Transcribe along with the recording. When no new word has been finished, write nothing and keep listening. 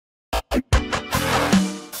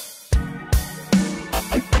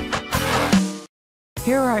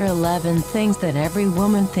Here are 11 things that every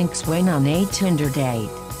woman thinks when on a Tinder date.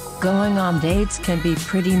 Going on dates can be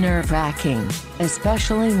pretty nerve-wracking,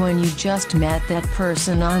 especially when you just met that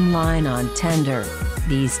person online on Tinder.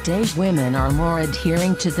 These days women are more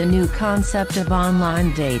adhering to the new concept of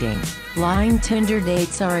online dating. Blind Tinder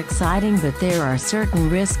dates are exciting, but there are certain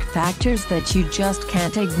risk factors that you just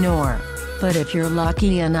can't ignore. But if you're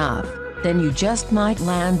lucky enough, then you just might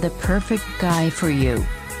land the perfect guy for you.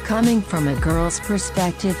 Coming from a girl's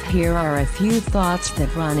perspective, here are a few thoughts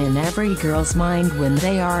that run in every girl's mind when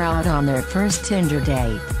they are out on their first Tinder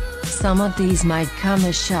date. Some of these might come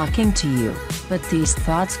as shocking to you, but these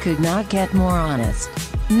thoughts could not get more honest.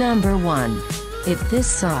 Number 1. If this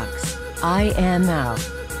sucks, I am out.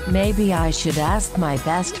 Maybe I should ask my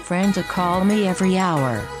best friend to call me every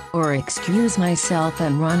hour, or excuse myself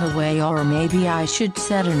and run away, or maybe I should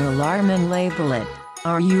set an alarm and label it,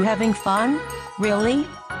 "Are you having fun? Really?"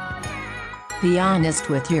 Be honest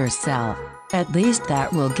with yourself. At least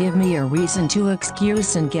that will give me a reason to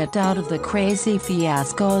excuse and get out of the crazy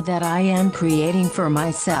fiasco that I am creating for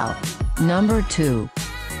myself. Number 2.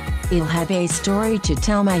 I'll have a story to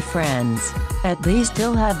tell my friends. At least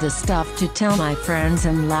I'll have the stuff to tell my friends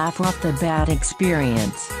and laugh off the bad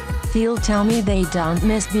experience. They'll tell me they don't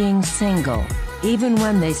miss being single, even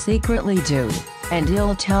when they secretly do. And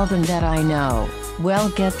I'll tell them that I know. Well,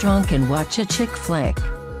 get drunk and watch a chick flick.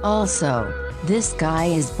 Also, this guy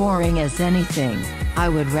is boring as anything. I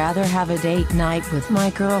would rather have a date night with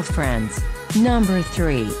my girlfriends. Number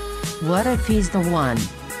 3. What if he's the one?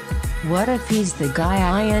 What if he's the guy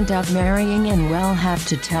I end up marrying and we'll have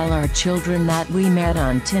to tell our children that we met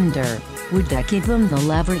on Tinder? Would that give them the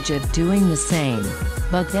leverage of doing the same?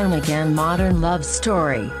 But then again, modern love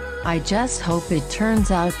story. I just hope it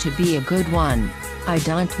turns out to be a good one. I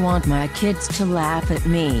don't want my kids to laugh at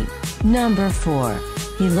me. Number 4.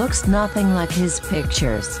 He looks nothing like his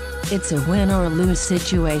pictures. It's a win or lose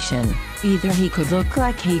situation. Either he could look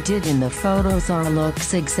like he did in the photos or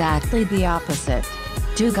looks exactly the opposite.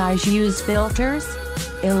 Do guys use filters?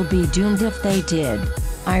 It'll be doomed if they did.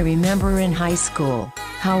 I remember in high school,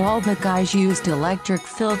 how all the guys used electric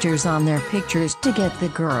filters on their pictures to get the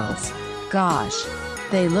girls. Gosh,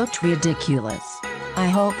 they looked ridiculous. I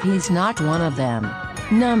hope he's not one of them.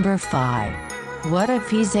 Number 5. What if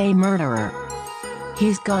he's a murderer?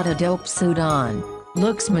 He's got a dope suit on,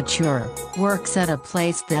 looks mature, works at a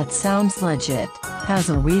place that sounds legit, has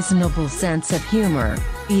a reasonable sense of humor.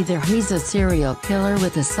 Either he's a serial killer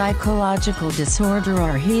with a psychological disorder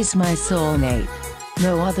or he's my soulmate.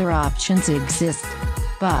 No other options exist.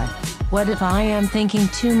 But what if I am thinking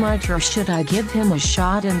too much, or should I give him a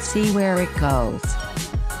shot and see where it goes?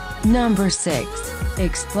 Number 6.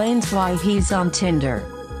 Explains why he's on Tinder.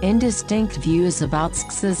 Indistinct views about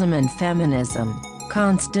sexism and feminism.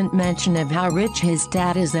 Constant mention of how rich his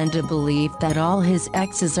dad is and a belief that all his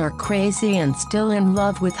exes are crazy and still in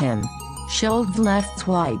love with him. Shoved left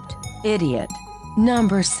swiped. Idiot.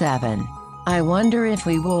 Number 7. I wonder if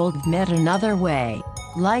we would have met another way.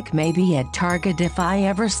 Like maybe at Target if I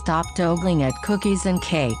ever stopped ogling at cookies and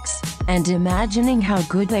cakes, and imagining how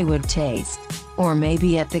good they would taste. Or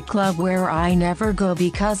maybe at the club where I never go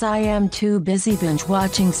because I am too busy binge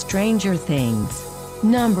watching Stranger Things.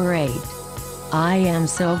 Number 8. I am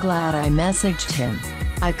so glad I messaged him.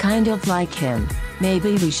 I kind of like him.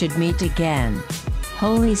 Maybe we should meet again.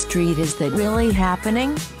 Holy street, is that really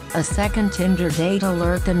happening? A second Tinder date?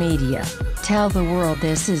 Alert the media. Tell the world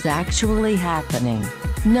this is actually happening.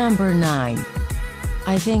 Number 9.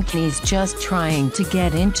 I think he's just trying to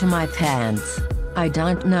get into my pants. I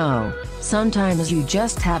don't know. Sometimes you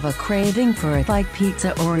just have a craving for it, like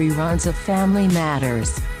pizza or reruns of Family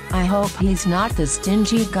Matters. I hope he's not the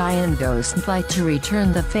stingy guy and doesn't like to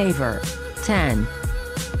return the favor. 10.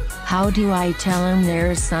 How do I tell him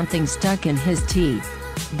there's something stuck in his teeth?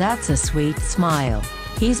 That's a sweet smile.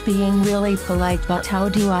 He's being really polite, but how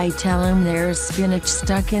do I tell him there's spinach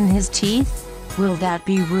stuck in his teeth? Will that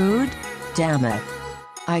be rude? Damn it.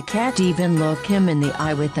 I can't even look him in the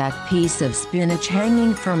eye with that piece of spinach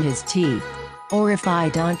hanging from his teeth. Or if I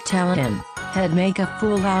don't tell him, he'd make a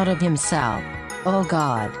fool out of himself. Oh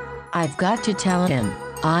God. I've got to tell him.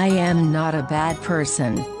 I am not a bad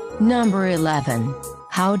person. Number 11.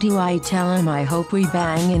 How do I tell him I hope we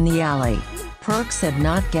bang in the alley? Perks of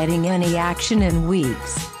not getting any action in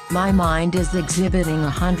weeks. My mind is exhibiting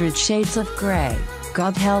 100 shades of gray.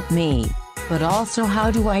 God help me. But also,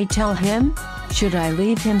 how do I tell him? Should I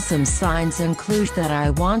leave him some signs and clues that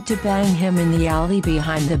I want to bang him in the alley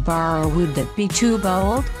behind the bar, or would that be too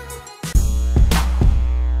bold?